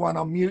everyone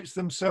unmutes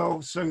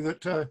themselves so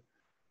that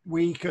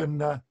we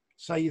can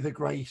say the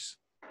grace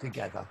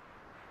together.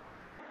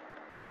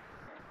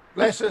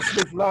 Bless us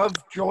with love,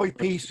 joy,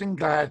 peace and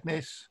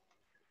gladness.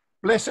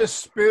 Bless us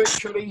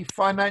spiritually,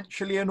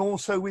 financially and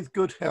also with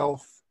good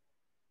health.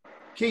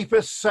 Keep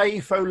us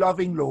safe, O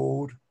loving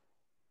Lord.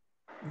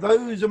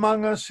 Those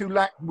among us who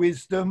lack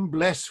wisdom,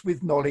 bless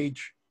with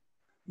knowledge.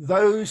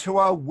 Those who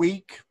are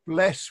weak,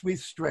 bless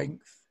with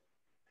strength.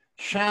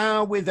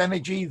 Shower with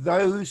energy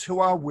those who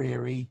are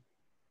weary.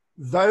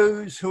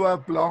 Those who are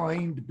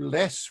blind,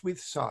 bless with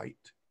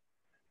sight.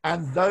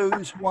 And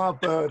those who are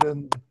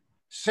burdened,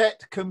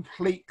 set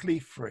completely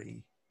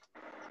free.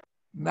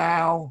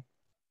 Now,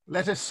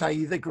 let us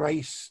say the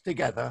grace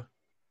together.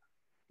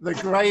 The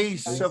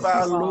grace of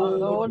our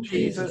Lord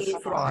Jesus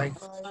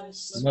Christ,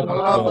 the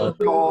love of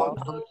God,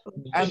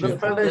 and the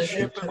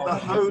fellowship of the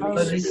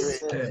Holy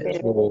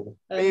Spirit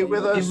be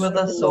with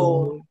us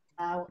all,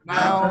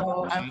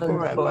 now and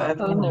forever.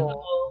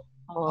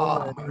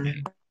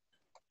 Amen.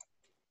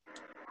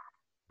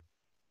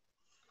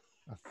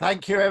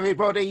 Thank you,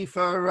 everybody,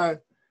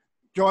 for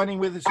joining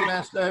with us in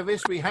our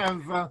service. We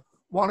have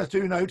one or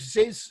two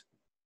notices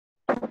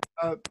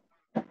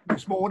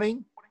this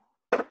morning.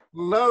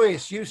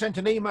 Lois, you sent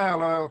an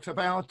email out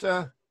about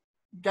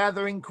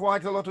gathering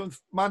quite a lot of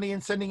money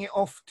and sending it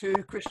off to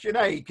Christian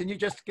Aid. Can you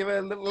just give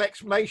a little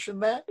explanation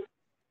there?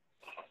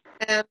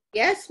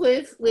 Yes,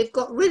 we've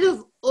got rid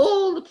of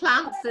all the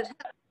plants that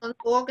have on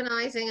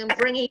organising and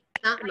bringing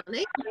that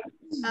money,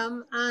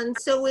 and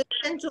so we've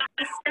sent off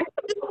just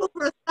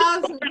over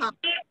 £1,000.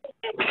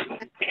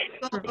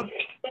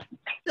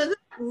 So that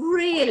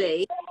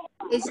really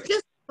is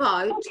just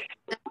about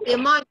the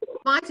amount we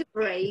might have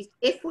raised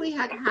if we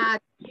had had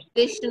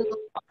additional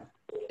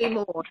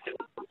more.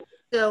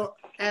 So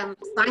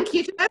thank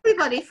you to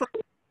everybody for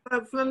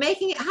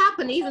making it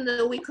happen, even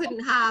though we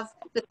couldn't have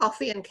the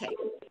coffee and cake.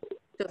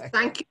 So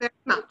thank you very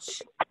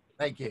much.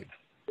 Thank you.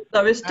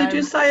 Lois, did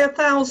you say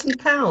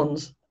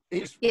 £1,000?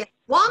 It's Yes,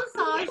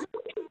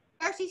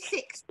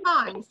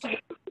 £1,036.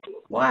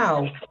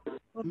 Wow.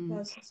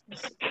 and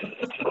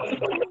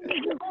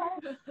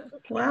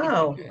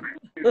Wow.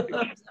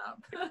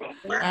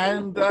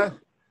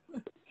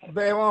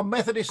 there are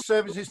Methodist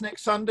services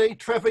next Sunday.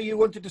 Trevor, you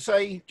wanted to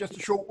say just a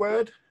short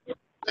word?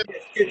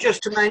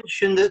 Just to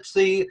mention that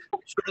the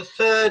sort of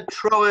third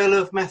trial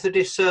of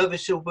Methodist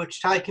service will be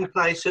taking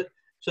place at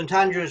St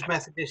Andrew's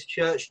Methodist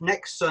Church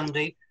next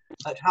Sunday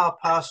at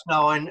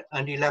 9:30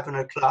 and 11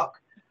 o'clock.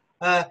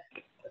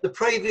 The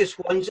previous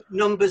ones,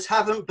 numbers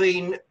haven't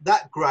been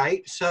that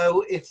great,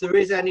 so if there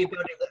is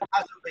anybody that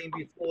hasn't been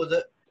before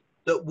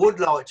that would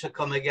like to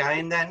come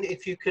again, then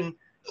if you can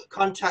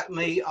contact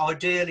me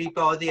ideally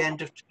by the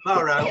end of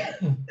tomorrow,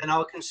 then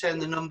I can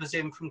send the numbers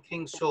in from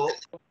Kingsthorpe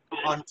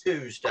on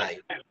Tuesday.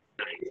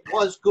 It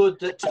was good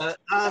that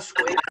last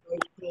week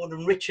Paul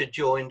and Richard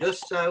joined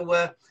us,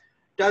 so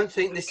don't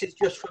think this is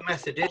just for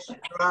Methodists. If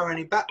there are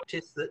any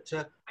Baptists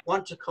that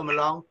want to come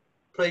along,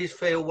 please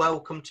feel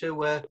welcome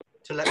to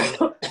let me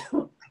know.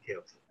 Thank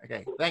you.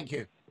 Okay, thank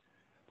you.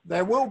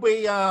 There will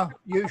be our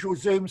usual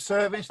Zoom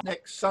service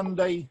next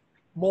Sunday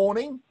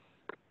morning,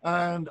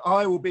 and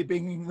I will be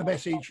bringing the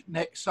message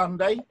next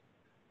Sunday,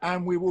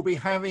 and we will be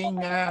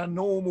having our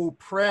normal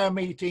prayer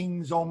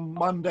meetings on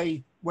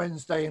Monday,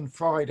 Wednesday and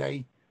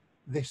Friday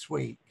this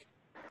week.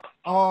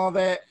 Are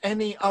there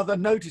any other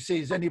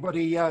notices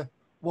anybody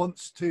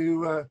wants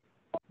to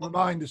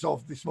remind us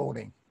of this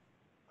morning?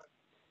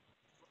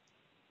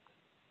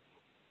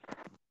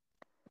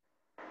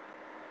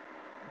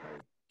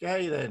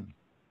 Okay then.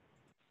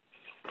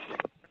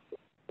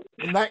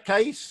 In that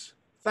case,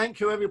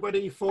 thank you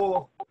everybody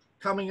for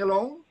coming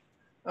along.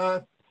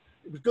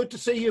 It was good to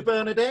see you,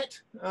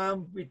 Bernadette.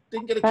 We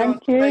didn't get a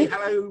chance to say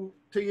hello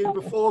to you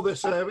before the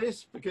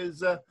service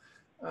because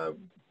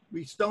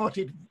we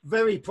started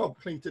very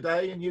promptly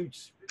today and you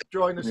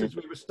joined us as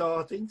we were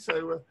starting.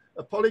 So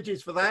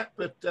apologies for that,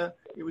 but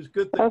it was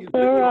good that you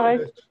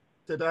joined us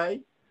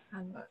today.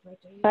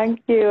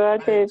 Thank you, I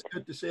did. It's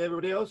good to see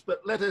everybody else,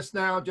 but let us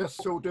now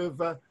just sort of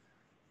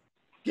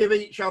give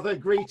each other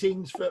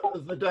greetings for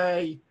the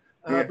day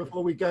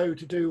before we go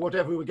to do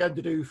whatever we're going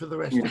to do for the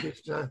rest of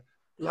this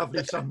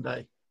lovely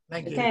Sunday.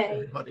 Thank you,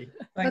 everybody.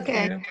 Thank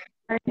you.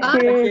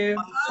 Thank you.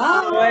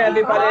 Bye,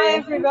 everybody. Bye,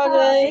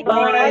 everybody.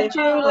 Bye. Bye,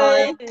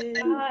 Julie.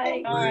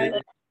 Bye.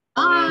 Bye.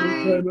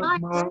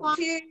 Bye. Thank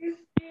you.